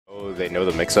they know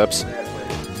the mix-ups.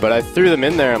 But I threw them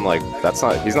in there. I'm like,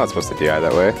 he's not supposed to DI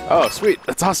that way. Oh, sweet.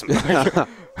 That's awesome.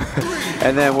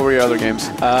 And then what were your other games?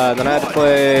 Then I had to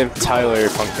play Tyler,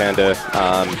 Punk Panda.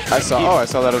 I saw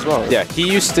that as well. Yeah,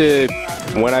 he used to,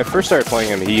 when I first started playing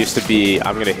him, he used to be,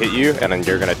 I'm going to hit you and then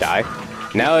you're going to die.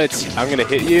 Now it's, I'm going to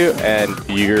hit you and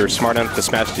you're smart enough to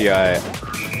smash DI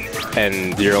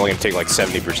and you're only going to take like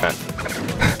 70%.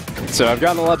 So I've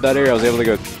gotten a lot better. I was able to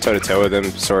go toe-to-toe with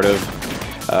him, sort of.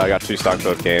 I got 2 stock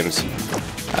both games.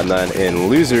 And then in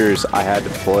losers, I had to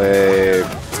play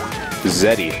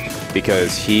Zeddy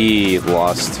because he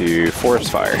lost to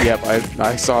Forest Fire. Yep,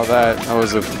 I saw that.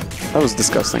 That was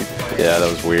disgusting. Yeah, that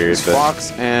was weird. But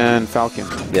Fox and Falcon.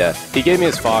 Yeah, he gave me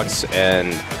his Fox,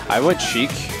 and I went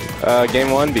Sheik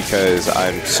game 1 because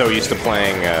I'm so used to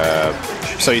playing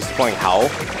Howl.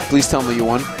 Please tell me you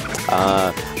won.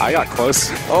 I got close.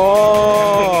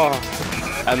 Oh.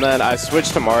 And then I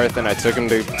switched to Marth and I took him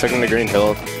to Green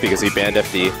Hill because he banned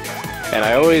FD. And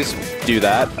I always do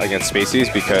that against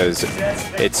Spaceys because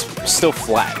it's still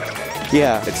flat.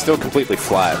 Yeah. It's still completely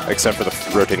flat except for the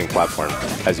rotating platform,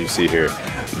 as you see here.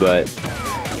 But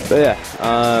yeah,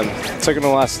 took him to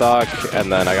last stock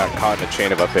and then I got caught in a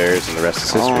chain of up airs and the rest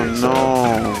is history.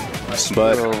 Oh no.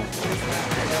 So.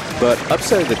 But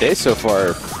upset of the day so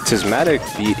far, Tismatic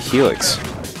beat Helix.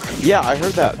 Yeah, I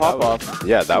heard that pop off.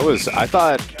 Yeah, that was. I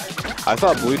thought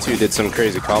Bluetooth did some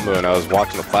crazy combo, and I was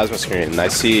watching the plasma screen, and I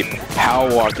see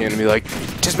Hal walk in and be like,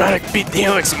 "Tismatic beat the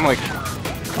Helix." I'm like,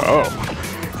 "Oh,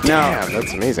 damn,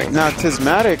 that's amazing." Now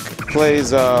Tismatic plays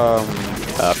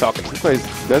Falcon. He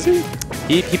plays. Does he?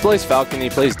 He plays Falcon. He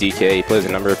plays DK. He plays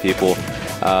a number of people,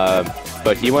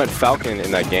 but he went Falcon in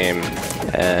that game,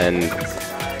 and.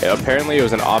 Apparently it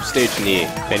was an offstage knee,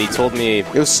 and he told me...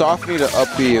 It was soft knee to up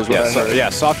B is what I heard.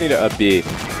 Yeah, soft knee to up B.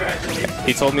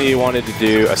 He told me he wanted to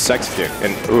do a sex kick,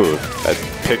 and ooh, that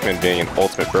Pikmin being an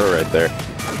ultimate bro right there.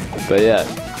 But yeah,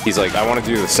 he's like, I want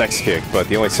to do the sex kick, but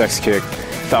the only sex kick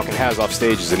Falcon has off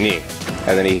stage is a knee.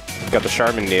 And then he got the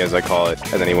Charmin knee, as I call it,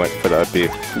 and then he went for the up B.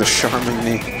 The Charmin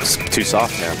knee. It's too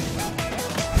soft, man.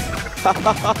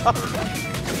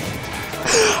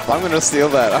 I'm going to steal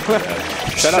that.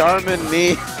 Charmin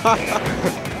knee.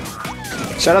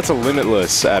 Shout out to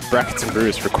Limitless at Brackets and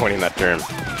Brews for coining that term.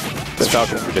 This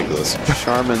Falcon's ridiculous.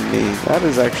 Charmin knee. That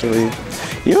is actually...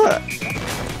 You know what?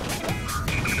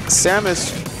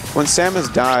 Samus, when Samus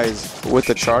dies with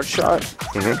the charge shot,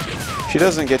 she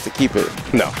doesn't get to keep it.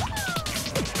 No.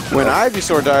 When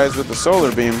Ivysaur dies with the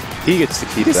solar beam, he gets to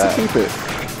keep that. He gets to keep it.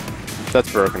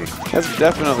 That's broken. That's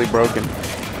definitely broken.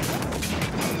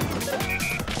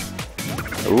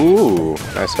 Ooh,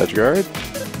 nice edge guard.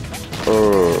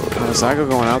 Oh, Zygo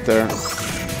going out there.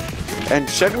 And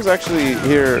Chevy was actually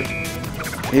here.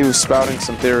 He was spouting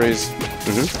some theories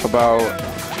about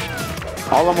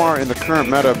Olimar in the current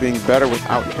meta being better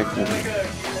without Pikmin.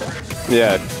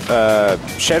 Yeah,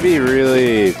 Chevy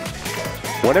really.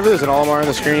 Whenever there's an Olimar on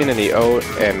the screen and he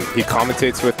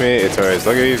commentates with me, it's always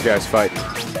look at these guys fighting,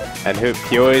 and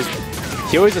he always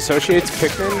associates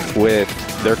Pikmin with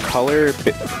their color.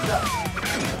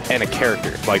 And a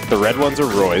character. Like the red ones are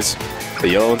Roy's, the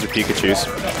yellow ones are Pikachu's,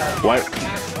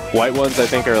 white ones I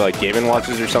think are like Game &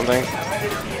 Watches or something.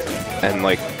 And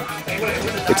like,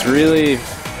 it's really,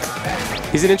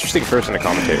 he's an interesting person to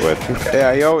commentate with.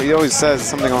 Yeah, he always says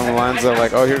something along the lines of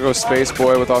like, oh, here goes Space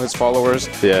Boy with all his followers.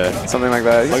 Yeah. Something like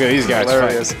that. Look at these guys.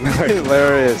 Hilarious.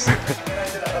 Hilarious.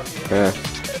 Yeah.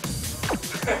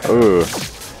 Ooh.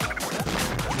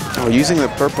 Oh, using the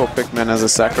purple Pikmin as a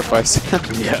sacrifice.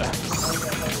 Yeah.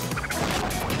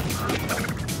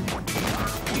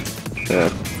 Yeah.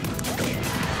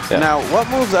 Now, what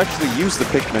moves actually use the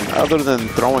Pikmin other than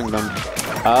throwing them?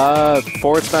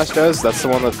 Forward smash does. That's the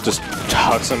one that just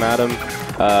chucks them at him.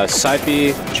 Side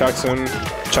B chucks him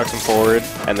forward,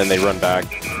 and then they run back.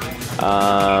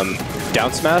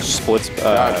 Down smash splits.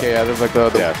 Okay, yeah, there's like the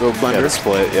blender. Yeah, the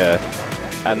split, yeah.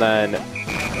 And then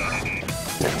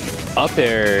up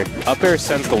air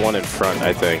sends the one in front,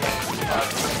 I think,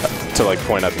 to like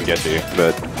point up and get you,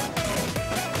 but.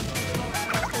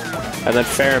 And then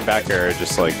fair and back air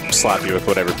just like slap you with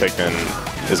whatever Pikmin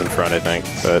is in front, I think.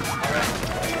 But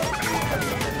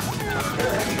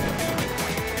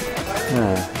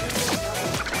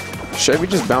Chevy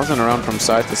just bouncing around from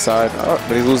side to side. Oh,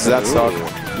 but he loses that stock.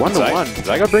 1-1.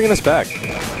 Zygo bringing us back.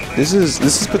 This is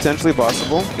potentially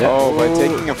possible. Yeah. Oh, by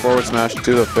taking a forward smash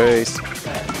to the face.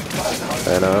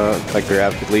 And like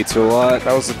grab could lead to a lot.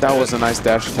 That was a nice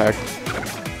dash attack.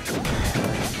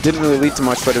 Didn't really lead to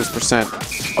much, but it was percent.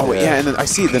 Oh yeah, and then I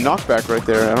see the knockback right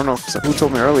there. I don't know who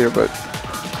told me earlier, but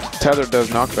Tether does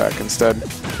knockback instead.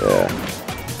 Yeah.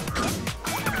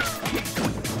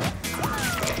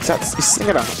 he's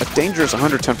thinking a dangerous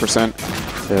 110%.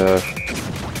 Yeah.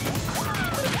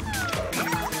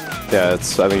 Yeah, I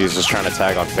think he's just trying to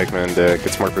tag on Pikmin to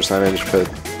get some more percentage, but...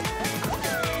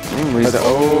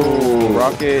 Oh,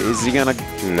 Rocket, is he gonna...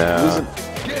 No.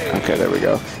 Okay, there we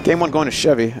go. Game 1 going to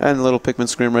Chevy, and a little Pikmin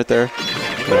scream right there.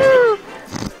 Yeah.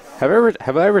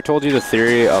 Have I ever told you the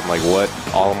theory of like what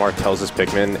Olimar tells his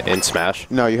Pikmin in Smash?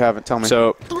 No, you haven't. Tell me.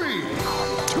 So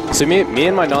me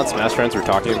and my non-Smash friends were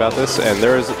talking about this, and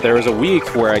there was a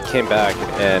week where I came back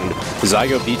and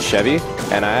Zygo beat Chevy,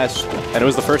 and I asked, and it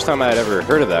was the first time I had ever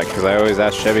heard of that, because I always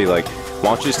asked Chevy, like, why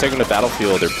don't you just take them to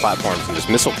Battlefield or platforms and just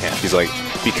missile camp? He's like,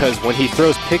 because when he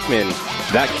throws Pikmin,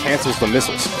 that cancels the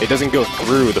missiles. It doesn't go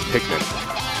through the Pikmin.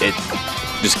 It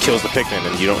just kills the Pikmin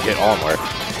and you don't hit Olimar.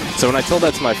 So when I told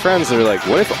that to my friends, they were like,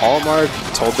 what if Olimar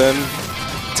tells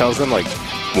them, like,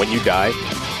 when you die,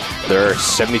 there are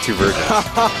 72 virgins.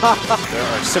 There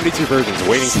are 72 virgins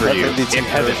waiting for you in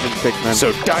heaven.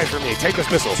 So die for me. Take this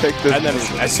missile. And then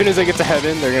as soon as they get to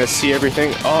heaven, they're going to see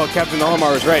everything. Oh, Captain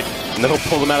Olimar was right. And then he'll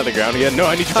pull them out of the ground again. No,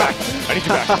 I need you back. I need you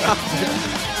back.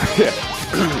 Yeah.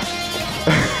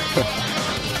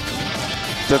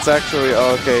 That's actually...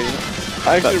 Oh, okay.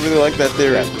 I actually really like that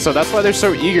theory. Yeah. So that's why they're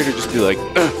so eager to just be like,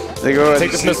 they go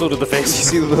take this missile to the face. You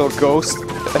see the little ghost,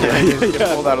 and then you get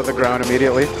pulled out of the ground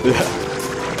immediately. Yeah.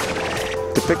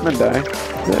 Did Pikmin die?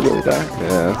 Did they really die?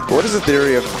 Yeah. What is the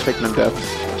theory of Pikmin death?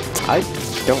 I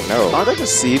don't know. Aren't they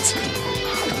just seeds?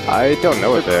 I don't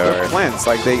know what they are. Plants,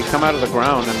 like they come out of the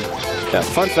ground and... Yeah.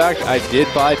 Fun fact, I did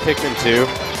buy Pikmin 2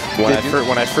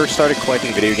 when I first started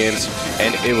collecting video games,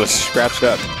 and it was scratched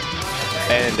up.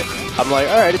 And I'm like,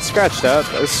 alright, it's scratched up.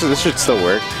 This should still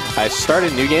work. I start a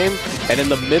new game, and in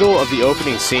the middle of the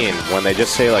opening scene, when they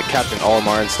just say, like, Captain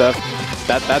Olimar and stuff,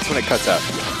 that's when it cuts out.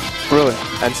 Really?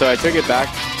 And so I took it back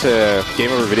to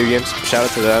Game Over Video Games. Shout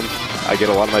out to them. I get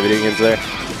a lot of my video games there.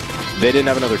 They didn't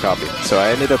have another copy, so I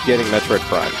ended up getting Metroid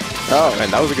Prime. Oh.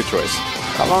 And that was a good choice.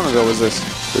 How long ago was this?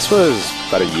 This was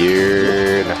about a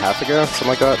year and a half ago, something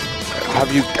like that.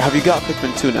 Have you got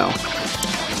Pikmin 2 now?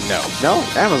 No. No?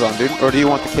 Amazon, dude. Or do you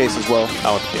want the case as well?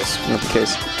 I want the case. You want the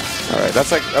case. Alright,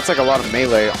 that's like a lot of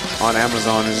Melee on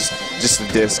Amazon is just a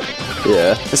disc.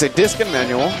 Yeah. They say disc and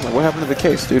manual. Like, what happened to the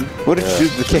case, dude? What did you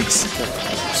do to the case?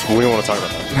 We don't want to talk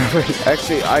about that.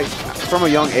 Actually, from a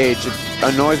young age, it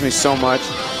annoys me so much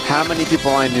how many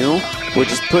people I knew would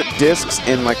just put discs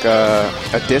in like a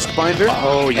disc binder and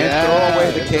throw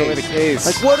away the case.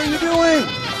 Like, what are you doing?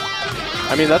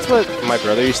 I mean, that's what my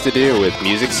brother used to do with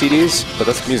music CDs, but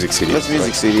that's music CDs. That's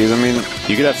music CDs. I mean,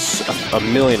 you could have a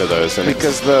million of those. And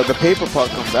because the paper part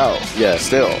comes out. Yeah.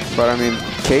 Still. But I mean,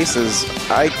 cases,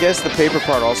 I guess the paper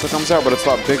part also comes out, but it's a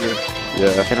lot bigger.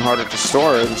 Yeah. And harder to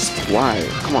store. It's just, why?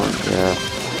 Come on. Yeah.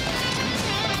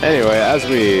 Anyway, as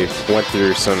we went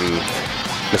through some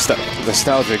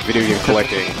nostalgic video game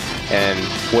collecting and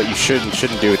what you should and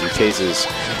shouldn't do with your cases,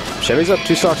 Chevy's up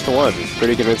 2-1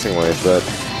 pretty convincingly, but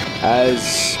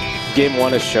as Game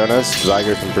 1 has shown us,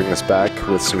 Zygo can bring us back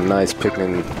with some nice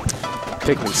Pikmin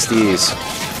stees.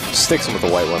 Sticks him with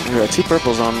the white one. Yeah, 2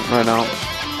 purples on right now.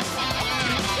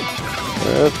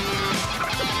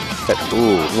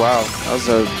 Ooh. Wow, that was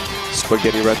a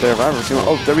spaghetti right there if I've ever seen one.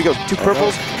 Oh, there we go, 2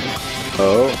 purples.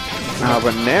 Oh.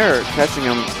 But Nair catching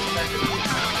him.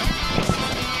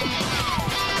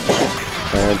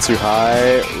 And too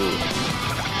high. Ooh.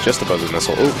 Just above the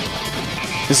missile. Ooh.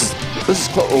 This is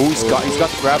close. Oh, he's got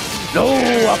the grab. No,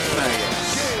 up smash.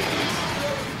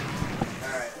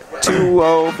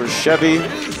 2-0 for Chevy.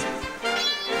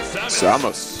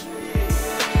 Samus.